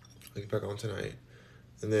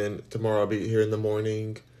 And then tomorrow I'll be here in the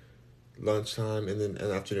morning, lunchtime, and then in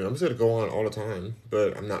the afternoon. I'm just going to go on all the time,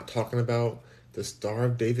 but I'm not talking about the Star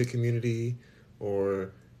of David community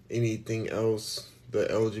or anything else, the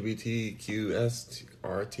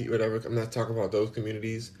LGBTQSRT, whatever. I'm not talking about those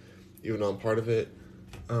communities, even though I'm part of it.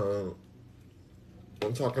 I'm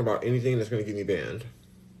talking about anything that's going to get me banned.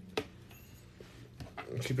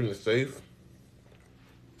 I'm keeping it safe,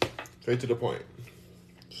 straight to the point,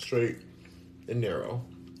 straight and narrow.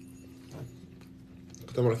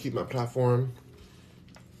 Because I want to keep my platform,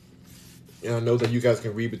 and I know that you guys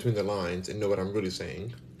can read between the lines and know what I'm really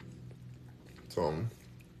saying. So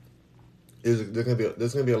there's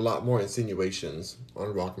gonna be a lot more insinuations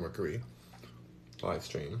on Rock Mercury live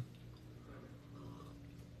stream.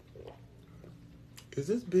 Is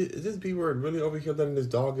this B word really over here letting this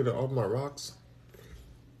dog get all my rocks?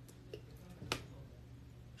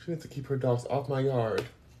 She needs to keep her dogs off my yard.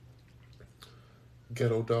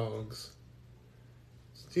 Ghetto dogs.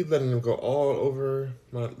 She's letting them go all over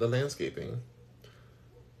the landscaping.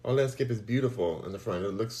 Our landscape is beautiful in the front.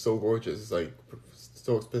 It looks so gorgeous. It's like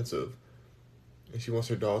so expensive. and she wants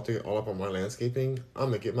her dog to get all up on my landscaping, I'm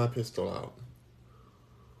gonna get my pistol out.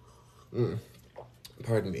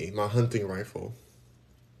 Pardon me, my hunting rifle.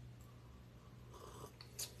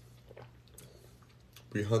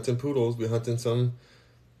 We hunting poodles. We hunting some.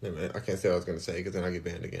 Wait a minute, I can't say what I was gonna say because then I get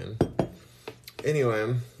banned again.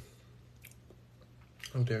 Anyway,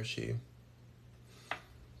 how dare she?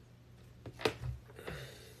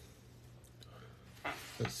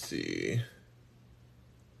 Let's see.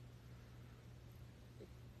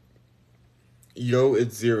 Yo,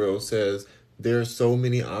 it's Zero says, there are so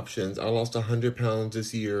many options. I lost 100 pounds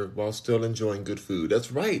this year while still enjoying good food.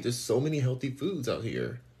 That's right. There's so many healthy foods out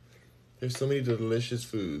here. There's so many delicious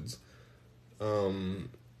foods. And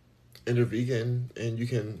they're vegan. And you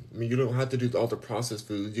can, I mean, you don't have to do all the processed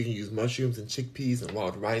foods. You can use mushrooms and chickpeas and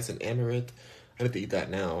wild rice and amaranth. I need to eat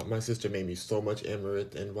that now. My sister made me so much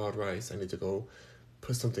amaranth and wild rice. I need to go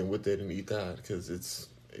put something with it and eat that because it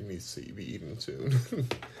needs to be eaten soon.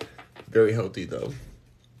 Very healthy though.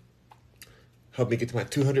 Help me get to my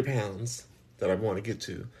 200 pounds that I want to get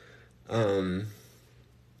to.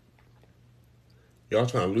 Y'all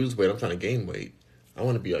trying to lose weight. I'm trying to gain weight. I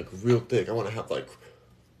want to be like real thick. I want to have like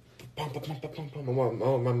pump. I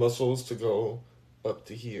want my muscles to go up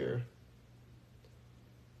to here.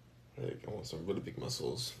 Like I want some really big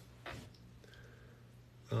muscles.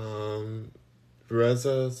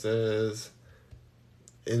 Reza says,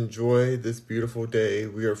 enjoy this beautiful day.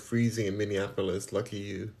 We are freezing in Minneapolis. Lucky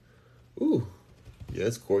you. Ooh, yeah,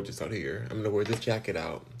 it's gorgeous out here. I'm gonna wear this jacket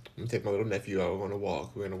out. I'm gonna take my little nephew out on a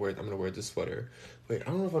walk. I'm gonna wear this sweater. Wait, I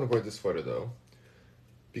don't know if I'm gonna wear this sweater though,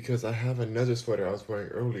 because I have another sweater I was wearing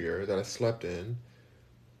earlier that I slept in,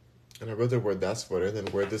 and I'd rather wear that sweater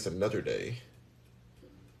than wear this another day.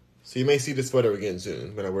 So you may see this sweater again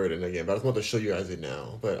soon when I wear it again. But I just want to show you guys it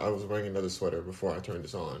now. But I was wearing another sweater before I turned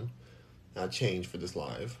this on. I changed for this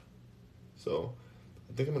live. So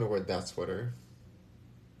I think I'm gonna wear that sweater.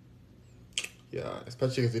 Yeah,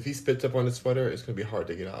 especially because if he spits up on his sweater, it's gonna be hard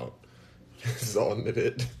to get out. This is all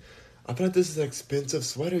admitted. I feel like this is an expensive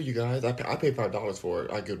sweater, you guys. I paid $5 for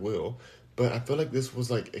it at Goodwill, but I feel like this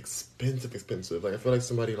was like expensive. Like I feel like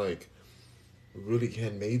somebody like really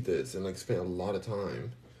handmade this and like spent a lot of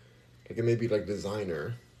time. Like it may be like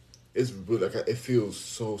designer. It's really like it feels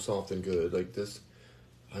so soft and good. Like this,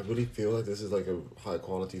 I really feel like this is like a high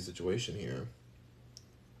quality situation here.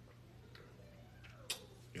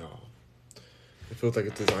 Yeah. It feels like a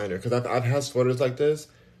designer because I've had sweaters like this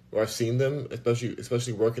where I've seen them,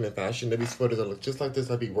 especially working in fashion. There'd be sweaters that look just like this.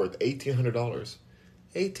 That'd be worth $1,800,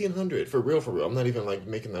 $1,800 for real. I'm not even like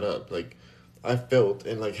making that up. Like I felt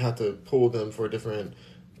and like had to pull them for different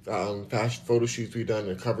fashion photo shoots we've done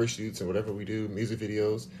and cover shoots and whatever we do, music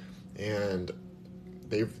videos, and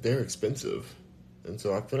they're expensive. And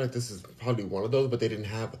so I feel like this is probably one of those, but they didn't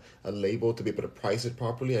have a label to be able to price it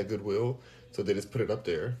properly at Goodwill, so they just put it up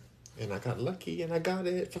there. And I got lucky and I got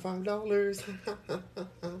it for $5.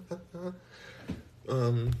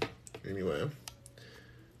 Anyway.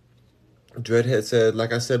 Dreadhead said,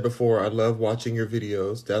 like I said before, I love watching your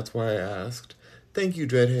videos. That's why I asked. Thank you,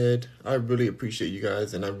 Dreadhead. I really appreciate you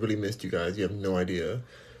guys, and I really missed you guys. You have no idea.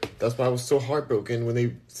 That's why I was so heartbroken when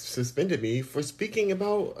they suspended me for speaking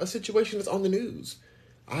about a situation that's on the news.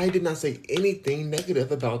 I did not say anything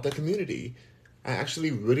negative about the community. I actually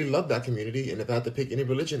really love that community, and if I had to pick any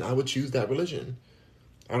religion, I would choose that religion.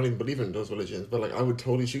 I don't even believe in those religions, but like I would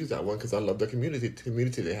totally choose that one because I love the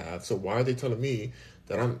community they have. So why are they telling me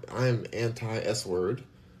that I'm anti S word?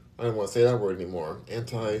 I don't want to say that word anymore.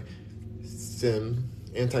 Anti sim,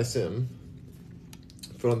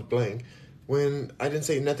 fill in the blank. When I didn't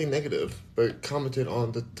say nothing negative, but commented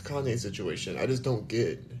on the Kanye situation. I just don't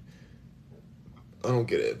get. I don't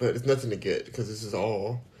get it, but it's nothing to get because this is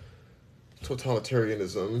all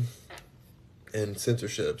totalitarianism and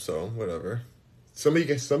censorship. So whatever. Some of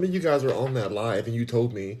you guys were on that live, and you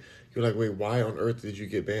told me you're like, wait, why on earth did you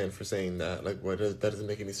get banned for saying that? Like, that doesn't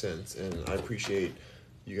make any sense, and I appreciate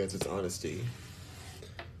you guys' honesty.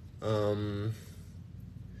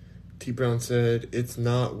 T Brown said, "It's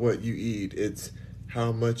not what you eat; it's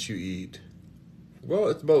how much you eat." Well,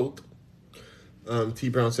 it's both. T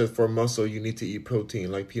Brown says, "For muscle, you need to eat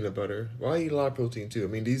protein like peanut butter." Well, I eat a lot of protein too. I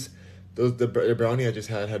mean, the brownie I just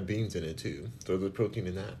had beans in it too, so there's protein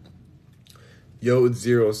in that. Yo, it's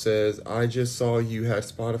Zero says, I just saw you had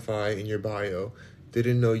Spotify in your bio.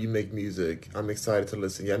 Didn't know you make music. I'm excited to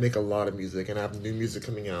listen. Yeah, I make a lot of music, and I have new music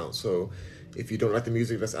coming out. So if you don't like the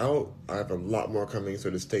music that's out, I have a lot more coming, so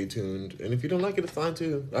just stay tuned. And if you don't like it, it's fine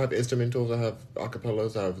too. I have instrumentals, I have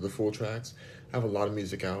acapellas, I have the full tracks. I have a lot of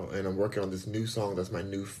music out, and I'm working on this new song that's my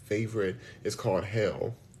new favorite. It's called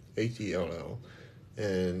Hell, Hell.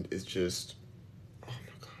 And it's just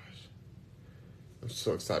I'm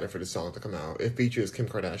so excited for the song to come out. It features Kim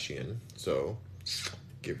Kardashian, so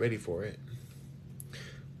get ready for it.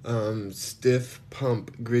 Stiff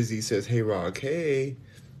Pump Grizzy says, "Hey Rock, hey."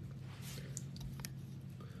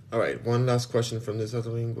 All right, one last question from this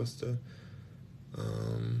other wing. What's the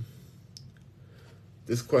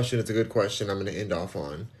this question is a good question. I'm going to end off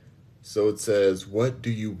on. So it says, "What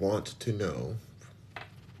do you want to know?"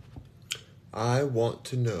 I want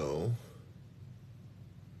to know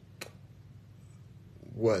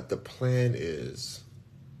what the plan is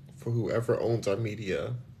for whoever owns our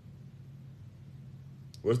media.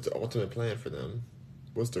 What's the ultimate plan for them?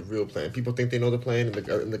 What's the real plan? People think they know the plan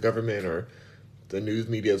in the government or the news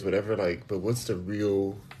medias, whatever. Like, but what's the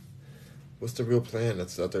real plan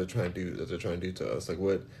that they're trying to do to us? Like,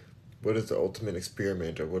 what is the ultimate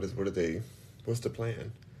experiment, or what's the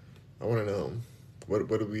plan? I want to know. What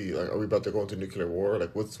are we like? Are we about to go into nuclear war?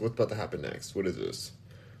 Like, what's about to happen next? What is this?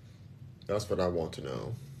 That's what I want to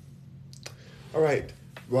know. All right,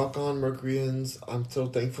 rock on, Mercuryans. I'm so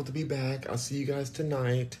thankful to be back. I'll see you guys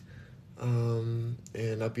tonight. And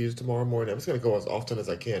I'll be here tomorrow morning. I'm just gonna go as often as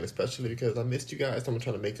I can, especially because I missed you guys. I'm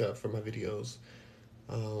trying to make up for my videos.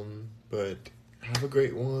 But have a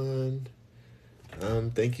great one.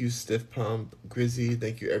 Thank you, Stiff Pump, Grizzy.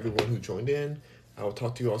 Thank you, everyone who joined in. I will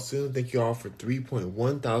talk to you all soon. Thank you all for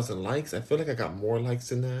 3.1 thousand likes. I feel like I got more likes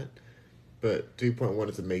than that, but 3.1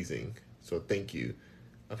 is amazing. So thank you.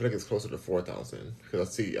 I feel like it's closer to 4,000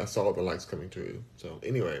 because I saw the likes coming through. So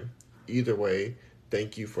anyway, either way,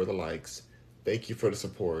 thank you for the likes. Thank you for the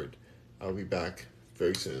support. I'll be back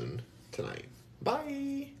very soon tonight.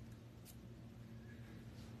 Bye.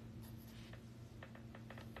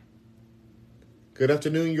 Good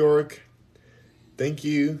afternoon, York. Thank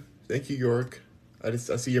you, York. I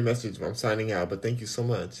see your message. I'm signing out, but thank you so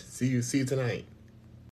much. See you tonight.